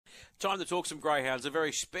Time to talk some greyhounds. A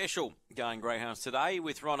very special going greyhounds today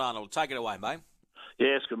with Ron Arnold. Take it away, mate.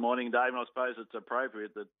 Yes, good morning, Dave. And I suppose it's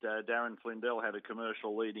appropriate that Darren Flindell had a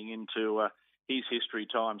commercial leading into his history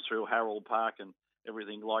times through Harold Park and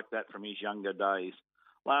everything like that from his younger days.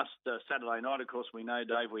 Last Saturday night, of course, we know,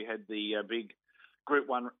 Dave, we had the big Group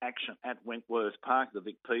 1 action at Wentworth Park, the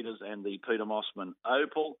Vic Peters and the Peter Mossman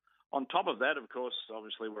Opal. On top of that, of course,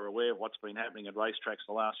 obviously we're aware of what's been happening at racetracks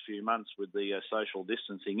the last few months with the social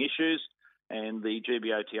distancing issues, and the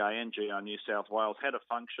GBOTA and GR New South Wales had a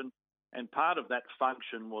function, and part of that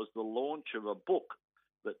function was the launch of a book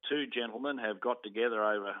that two gentlemen have got together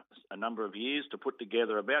over a number of years to put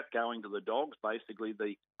together about going to the dogs, basically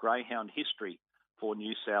the greyhound history for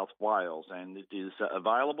New South Wales, and it is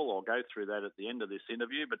available. I'll go through that at the end of this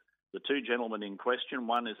interview, but the two gentlemen in question,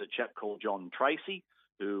 one is a chap called John Tracy,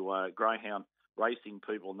 who greyhound racing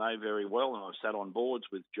people know very well, and I've sat on boards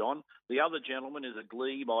with John. The other gentleman is a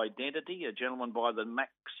glebe identity, a gentleman by the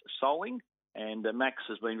Max Soling, and Max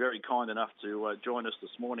has been very kind enough to join us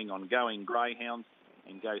this morning on Going Greyhounds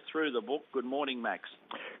and go through the book. Good morning, Max.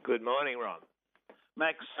 Good morning, Ron.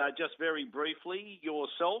 Max, just very briefly,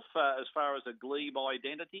 yourself, as far as a glebe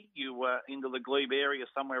identity, you were into the glebe area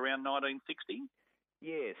somewhere around 1960?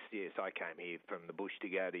 Yes, I came here from the bush to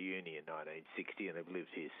go to uni in 1960 and have lived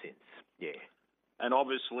here since, yeah. And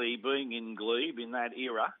obviously being in glebe in that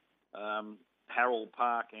era, Harold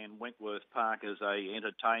Park and Wentworth Park as a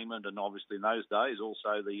entertainment, and obviously in those days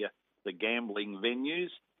also the gambling venues,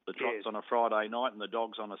 the trots on a Friday night and the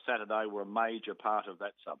dogs on a Saturday were a major part of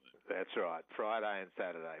that suburb. That's right, Friday and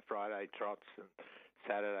Saturday. Friday trots and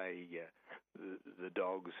Saturday the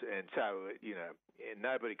dogs. And so, you know,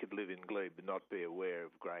 nobody could live in glebe and not be aware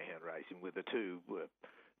of greyhound racing, with the two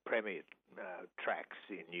premier tracks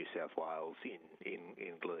in New South Wales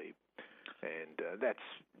in glebe. And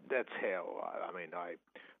that's how,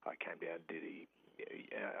 I came down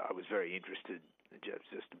and I was very interested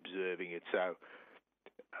just observing it. So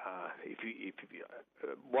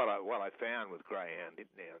what I found with greyhound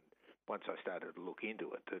now, once I started to look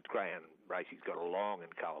into it, that greyhound racing's got a long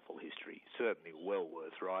and colourful history, certainly well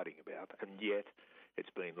worth writing about, and yet it's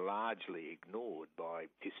been largely ignored by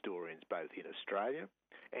historians both in Australia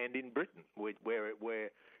and in Britain, where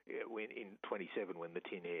when in 27, when the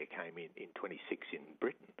tin air came in 26 in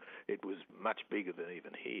Britain, it was much bigger than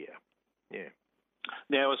even here. Yeah.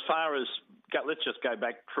 Now, as far as, let's just go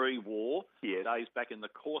back pre-war, yes. Days back in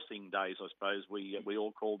the coursing days, I suppose we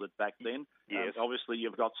all called it back then. Yes. Obviously,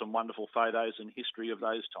 you've got some wonderful photos and history of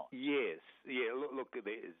those times. Yes. Yeah. Look,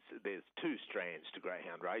 there's two strands to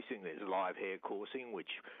greyhound racing. There's live hair coursing,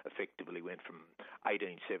 which effectively went from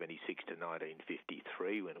 1876 to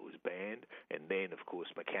 1953 when it was banned, and then, of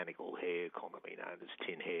course, mechanical hair, commonly known as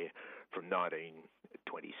tin hair, from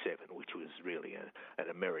 1927, which was really an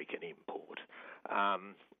American import.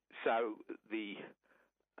 So the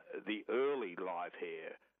early live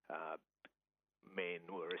hair men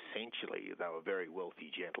were essentially, they were very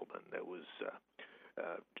wealthy gentlemen. There was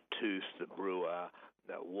Tooth, the brewer,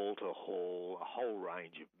 Walter Hall, a whole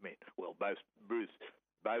range of men. Well, both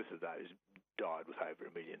of those died with over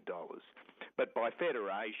 $1 million. But by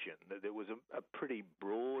federation, there was a pretty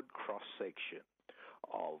broad cross-section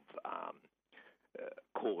of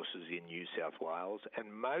courses in New South Wales,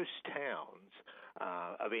 and most towns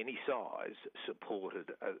of any size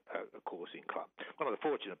supported a coursing club. One of the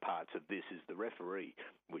fortunate parts of this is the referee,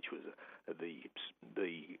 which was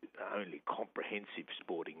the only comprehensive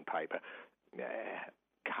sporting paper,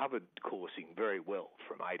 covered coursing very well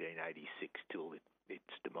from 1886 till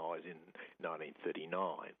its demise in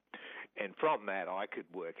 1939. And from that, I could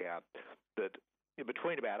work out that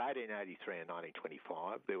between about 1883 and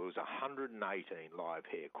 1925, there was 118 live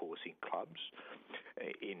hair coursing clubs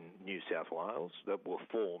in New South Wales that were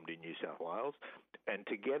formed in New South Wales, and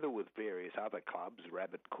together with various other clubs,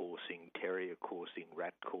 rabbit coursing, terrier coursing,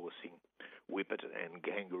 rat coursing, whippet and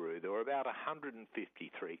kangaroo, there were about 153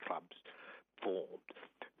 clubs formed.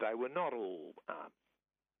 They were not all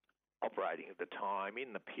operating at the time.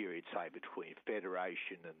 In the period, say, between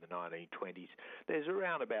Federation and the 1920s, there's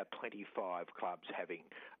around about 25 clubs having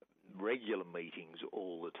regular meetings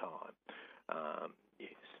all the time.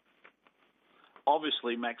 Yes.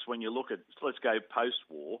 Obviously, Max, when you look at, let's go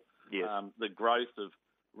post-war, yes. The growth of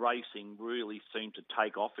racing really seemed to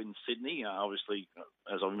take off in Sydney. Obviously,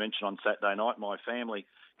 as I mentioned on Saturday night, my family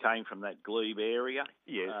came from that glebe area.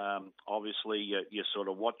 Yes. Obviously, you sort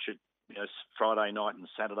of watch it, Friday night and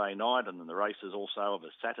Saturday night, and then the races also of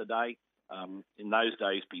a Saturday. In those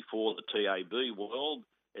days before the TAB world,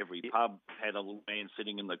 every pub had a little man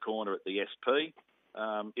sitting in the corner at the SP.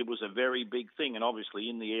 It was a very big thing, and obviously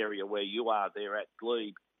in the area where you are there at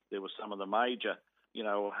Glebe, there were some of the major,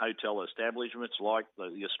 hotel establishments like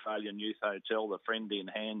the Australian Youth Hotel, the Friend in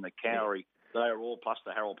Hand, the Cowrie. They are all, plus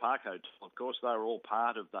the Harold Park Hotel, of course, they were all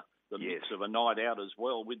part of the mix of a night out as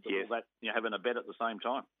well, with all that, having a bet at the same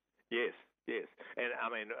time. Yes. Yes, and I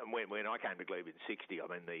mean, when I came to Glebe in '60, I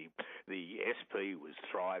mean the SP was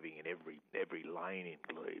thriving in every lane in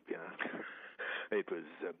Glebe. It was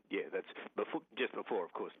that's just before,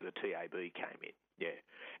 of course, the TAB came in. Yeah,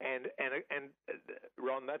 and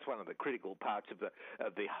Ron, that's one of the critical parts of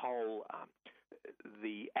the whole.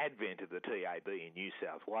 The advent of the TAB in New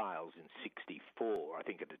South Wales in '64, I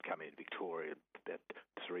think it had come in Victoria about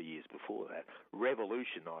 3 years before that,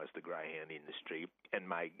 revolutionised the greyhound industry and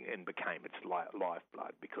became its lifeblood,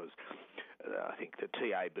 because I think the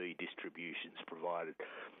TAB distributions provided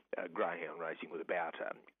greyhound racing with about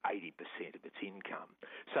 80% of its income.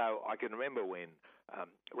 So I can remember when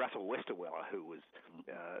Russell Westerweller, who was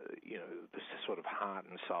the sort of heart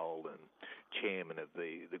and soul and chairman of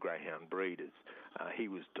the greyhound breeders, he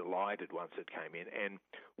was delighted once it came in. And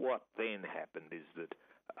what then happened is that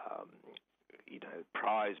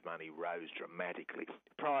prize money rose dramatically.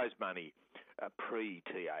 Prize money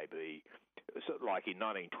pre-TAB, like in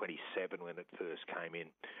 1927 when it first came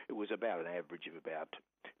in, it was about an average of about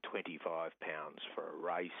 £25 for a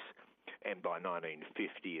race, and by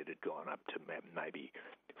 1950 it had gone up to maybe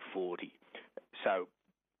 40. So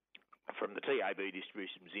from the TAB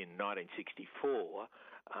distributions in 1964,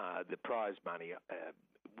 the prize money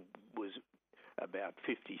was about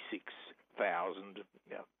 $56,000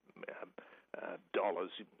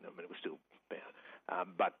 dollars. I mean, it was still,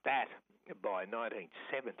 but that by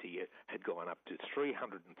 1970 it had gone up to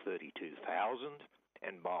 $332,000,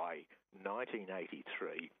 and by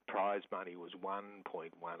 1983 prize money was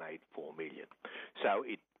 $1.184 million. So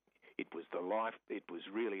it was it was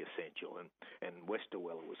really essential, and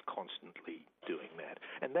Westerweller was constantly doing that.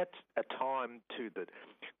 And that's a time too that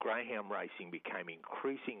greyhound racing became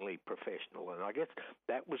increasingly professional, and I guess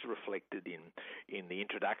that was reflected in the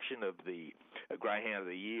introduction of the Greyhound of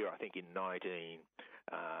the Year, I think in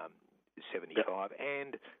 1975,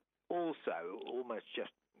 and also almost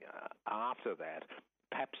just after that,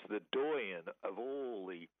 perhaps the doyen of all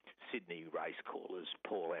the Sydney race callers,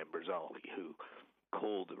 Paul Ambrosoli, who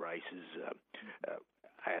called the races at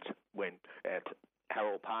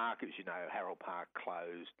Harold Park. As you know, Harold Park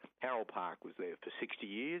closed. Harold Park was there for 60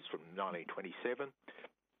 years, from 1927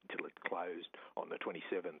 until it closed on the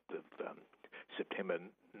 27th of September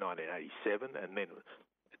 1987, and then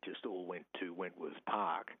it just all went to Wentworth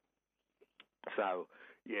Park. So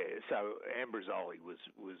Ambrosoli was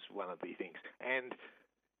one of the things, and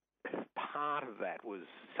part of that was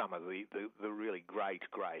some of the really great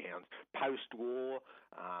greyhounds. Post-war,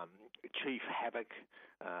 Chief Havoc,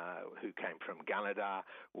 who came from Gunnedah,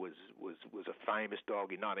 was a famous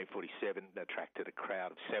dog. In 1947, attracted a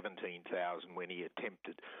crowd of 17,000 when he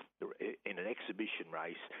attempted, in an exhibition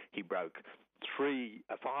race, he broke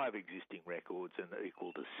 5 existing records and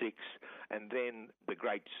equal to 6. And then the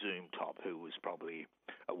great Zoom Top, who was probably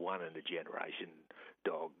a one-in-a-generation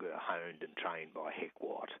dog, honed and trained by Heck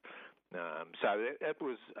Watt. So it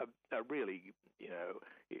was a really,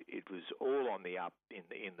 it was all on the up in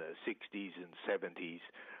the 60s and 70s.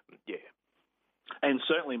 Yeah. And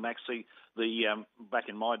certainly, Maxie, back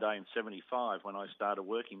in my day in '75, when I started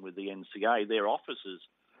working with the NCA, their offices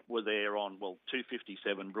were there on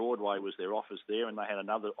 257 Broadway was their office there, and they had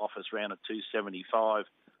another office round at 275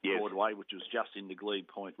 Broadway, which was just into Glebe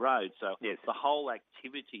Point Road. So the whole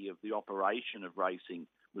activity of the operation of racing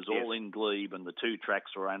was all in Glebe, and the two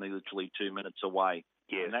tracks were only literally 2 minutes away.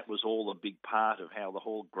 Yes. And that was all a big part of how the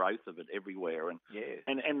whole growth of it everywhere. And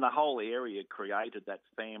the whole area created that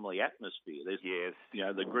family atmosphere. There's,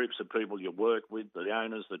 the groups of people you work with, the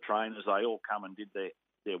owners, the trainers, they all come and did their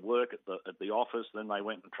work at the office. Then they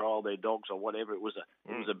went and trialled their dogs or whatever. It was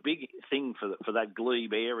a big thing for that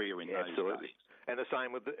Glebe area in those days. And the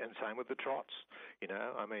same with the trots.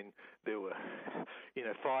 I mean, there were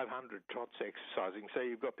 500 trots exercising. So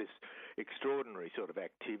you've got this extraordinary sort of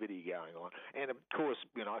activity going on. And of course,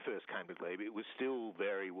 when I first came to Glebe, it was still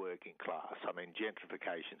very working class. I mean,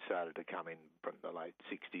 gentrification started to come in from the late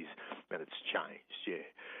 60s, and it's changed.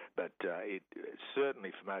 But it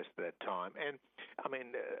certainly for most of that time. And I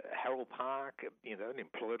mean, Harold Park,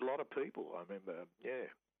 employed a lot of people. I remember.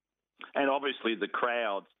 And obviously the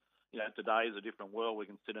crowds. Today is a different world. We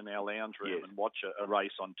can sit in our lounge room and watch a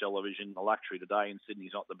race on television. The luxury today in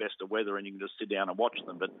Sydney's not the best of weather, and you can just sit down and watch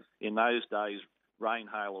them. But in those days, rain,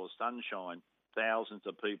 hail or sunshine, thousands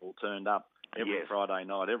of people turned up every Friday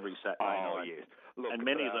night, every Saturday night. Look, and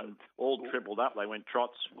many of them all tripled up. They went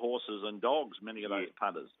trots, horses and dogs, many of those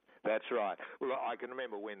punters. That's right. Well, I can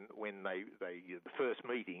remember when they the first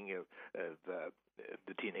meeting of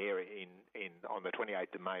the Tin Hare on the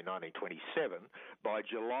 28th of May 1927. By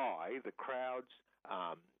July, the crowds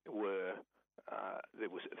were there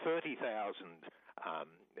was 30,000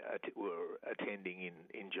 were attending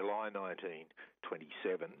in July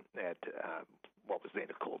 1927 at what was then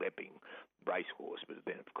called Epping Racecourse, but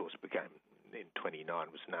then of course became in 29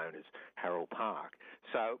 was known as Harold Park.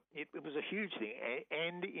 So it was a huge thing.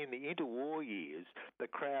 And in the interwar years, the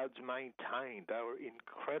crowds maintained. They were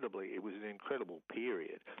it was an incredible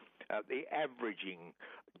period. The averaging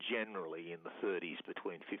generally in the 30s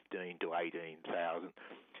between 15 to 18,000.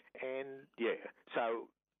 And yeah, so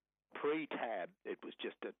pre-tab, it was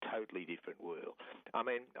just a totally different world. I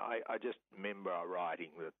mean, I just remember writing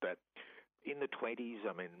that in the 20s,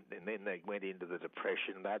 I mean, and then they went into the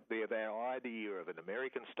Depression, that their idea of an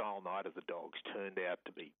American-style Night of the Dogs turned out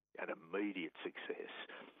to be an immediate success.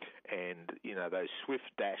 And, you know, those swift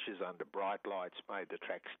dashes under bright lights made the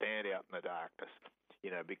track stand out in the darkness, you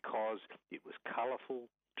know, because it was colourful,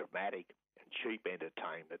 dramatic, and cheap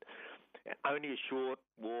entertainment. And only a short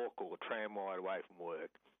walk or tram ride away from work.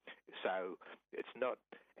 So it's not,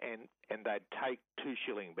 and they'd take 2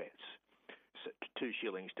 shilling bets. 2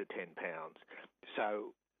 shillings to £10.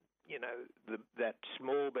 So, you know, that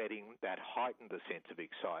small betting, that heightened the sense of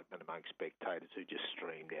excitement among spectators who just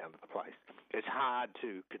streamed down to the place. It's hard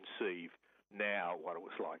to conceive now what it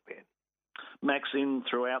was like then. Max,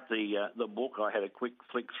 throughout the book, I had a quick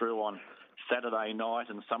flick through on Saturday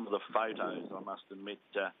night, and some of the photos, I must admit,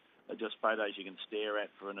 are just photos you can stare at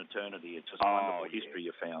for an eternity. It's just wonderful history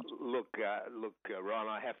you found. Look, Ron,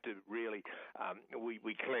 I have to really,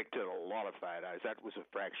 we collected a lot of photos. That was a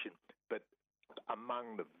fraction. But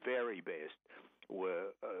among the very best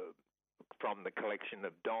were from the collection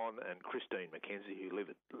of Don and Christine Mackenzie, who live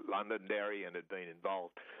at Londonderry and had been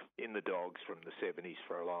involved in the dogs from the 70s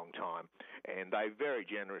for a long time. And they very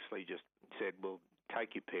generously just said, well,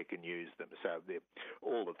 take your pick and use them. So they're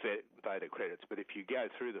all the photo credits. But if you go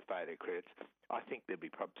through the photo credits, I think there'd be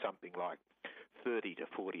something like 30 to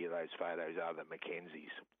 40 of those photos are the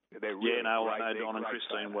Mackenzies. They're really I know Don and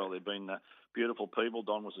Christine well. They've been beautiful people.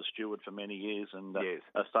 Don was a steward for many years and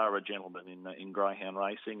a thorough gentleman in greyhound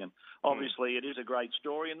racing. And obviously it is a great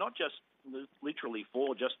story, and not just literally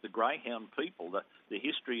for just the greyhound people. The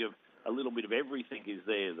history of a little bit of everything is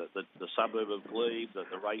there. The suburb of Glebe,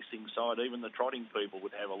 the racing side, even the trotting people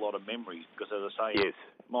would have a lot of memories. Because as I say,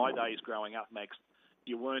 my days growing up, Max,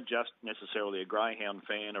 you weren't just necessarily a greyhound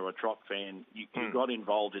fan or a trot fan. You got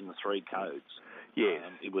involved in the 3 codes. Yes.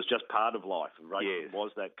 It was just part of life. Racing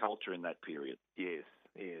was that culture in that period. Yes.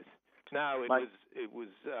 No, it was.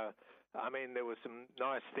 I mean, there were some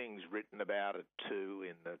nice things written about it too.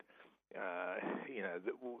 In that, you know,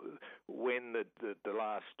 when the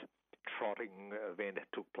last trotting event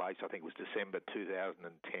took place, I think it was December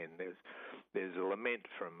 2010. There's a lament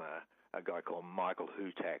from a guy called Michael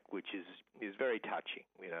Hutak, which is very touching,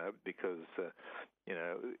 you know, because you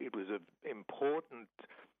know, it was an important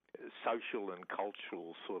social and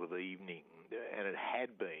cultural sort of evening, and it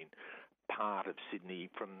had been part of Sydney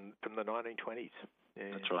from the 1920s.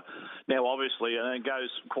 Yeah. That's right. Now, obviously, it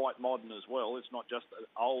goes quite modern as well. It's not just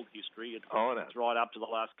old history. It's right up to the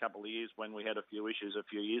last couple of years when we had a few issues a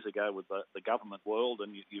few years ago with the government world,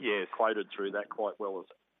 and you've quoted through that quite well.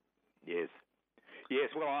 Yes.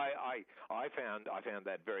 Well, I found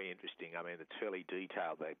that very interesting. I mean, it's fairly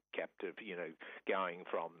detailed. That captive, you know, going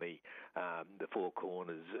from the Four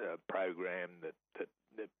Corners program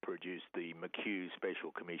that produced the McHugh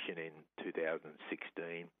Special Commission in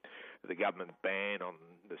 2016, the government ban on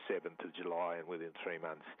the 7th of July, and within 3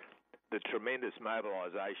 months, the tremendous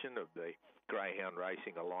mobilisation of the Greyhound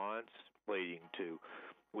Racing Alliance, leading to,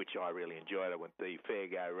 which I really enjoyed, I went the Fair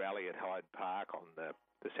Go Rally at Hyde Park on the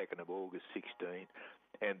 2nd of August 16,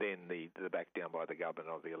 and then the back down by the government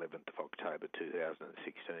on the 11th of October 2016.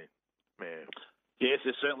 Man. Yes,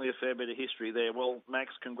 there's certainly a fair bit of history there. Well,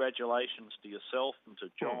 Max, congratulations to yourself and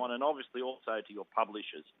to John, and obviously also to your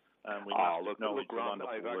publishers. Look, Ron, if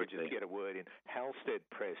I could just get a word in. Halstead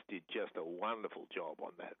Press did just a wonderful job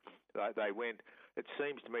on that. They went. It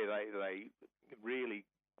seems to me they really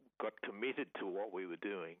got committed to what we were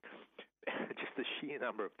doing. Just the sheer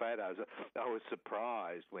number of photos. I was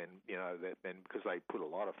surprised when, you know, because they put a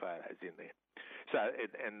lot of photos in there. So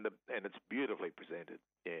and it's beautifully presented.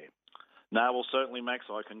 Yeah. No, well, certainly, Max,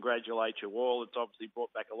 I congratulate you all. It's obviously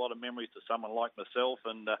brought back a lot of memories to someone like myself.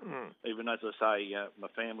 And even as I say, my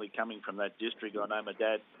family coming from that district, I know my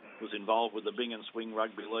dad was involved with the Bing and Swing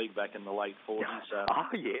Rugby League back in the late 40s.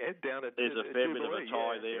 Down at there's a fair bit of a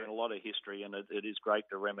tie there and a lot of history, and it is great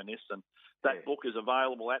to reminisce. And that book is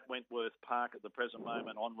available at Wentworth Park at the present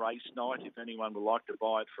moment on race night. If anyone would like to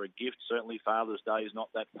buy it for a gift, certainly Father's Day is not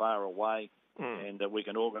that far away. And we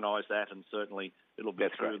can organise that, and certainly it'll be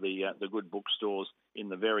through the good bookstores in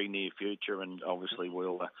the very near future. And obviously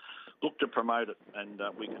we'll look to promote it. And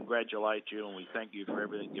we congratulate you, and we thank you for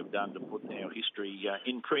everything you've done to put our history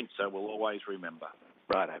in print, so we'll always remember.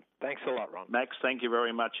 Righto. Thanks a lot, Ron. Max, thank you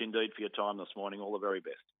very much indeed for your time this morning. All the very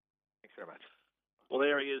best. Thanks very much. Well,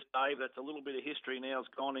 there he is, Dave. That's a little bit of history now. It's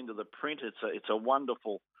gone into the print. It's a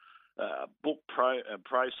wonderful book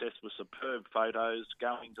process with superb photos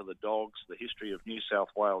going to the dogs, the history of New South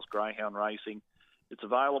Wales greyhound racing. It's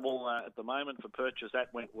available at the moment for purchase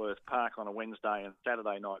at Wentworth Park on a Wednesday and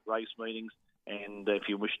Saturday night race meetings. And if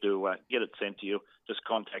you wish to get it sent to you, just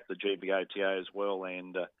contact the GBOTA as well,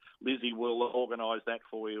 and Lizzie will organise that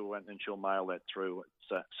for you, and she'll mail that through.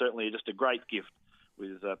 It's certainly just a great gift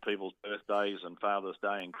with people's birthdays and Father's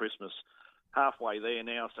Day and Christmas halfway there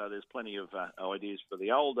now, so there's plenty of ideas for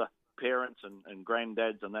the older parents and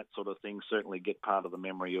granddads and that sort of thing. Certainly get part of the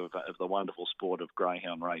memory of the wonderful sport of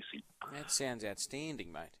greyhound racing. That sounds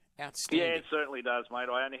outstanding, mate. Outstanding. Yeah, it certainly does, mate.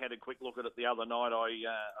 I only had a quick look at it the other night.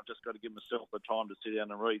 I've just got to give myself the time to sit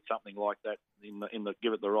down and read something like that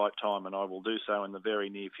give it the right time, and I will do so in the very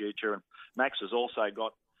near future. And Max has also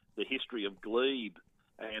got the history of glebe.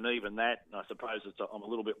 And even that, I suppose I'm a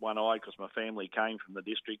little bit one-eyed because my family came from the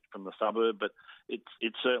district, from the suburb, but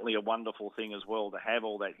it's certainly a wonderful thing as well to have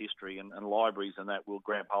all that history, and libraries and that will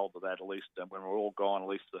grab hold of that, at least when we're all gone. At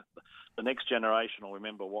least the next generation will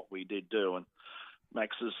remember what we did do. And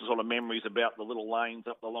Max's sort of memories about the little lanes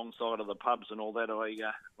up alongside of the pubs and all that,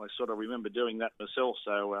 I sort of remember doing that myself.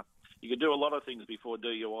 So you could do a lot of things before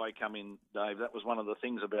DUI come in, Dave. That was one of the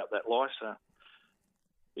things about that life. So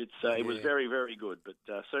it was very, very good. But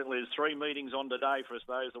certainly there's 3 meetings on today for us,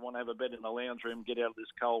 those that want to have a bed in the lounge room, get out of this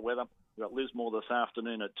cold weather. We've got Lismore this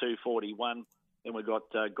afternoon at 2:41. Then we've got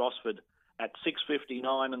Gosford at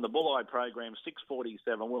 6:59, and the Bulleye program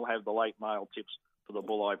 6:47. We'll have the late mail tips for the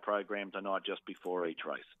Bulleye program tonight just before each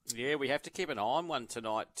race. Yeah, we have to keep an eye on one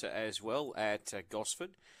tonight as well at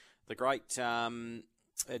Gosford. The great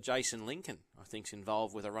Jason Lincoln, I think, is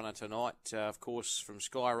involved with a runner tonight, of course, from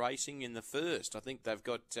Sky Racing in the first. I think they've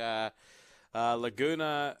got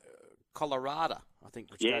Laguna Colorado, I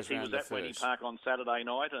think, which goes around the first. Yes, he was at Wendy Park on Saturday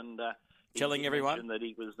night, and telling everyone that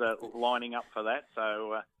he was lining up for that.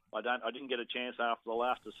 So I didn't get a chance after the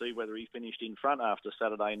last to see whether he finished in front after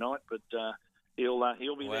Saturday night, but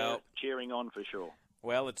he'll be there cheering on for sure.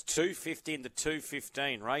 Well, it's 2:15 to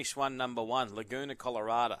 2:15. Race 1, number 1, Laguna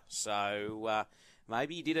Colorado. So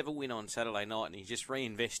maybe he did have a win on Saturday night, and he's just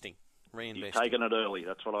reinvesting. He's taken it early.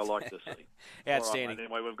 That's what I like to see. Outstanding. Right,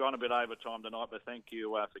 anyway, we've gone a bit over time tonight, but thank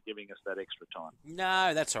you for giving us that extra time.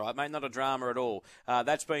 No, that's all right, mate. Not a drama at all.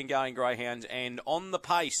 That's been Going Greyhounds, and on the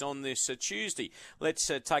pace on this Tuesday. Let's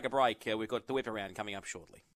take a break. We've got the whip around coming up shortly.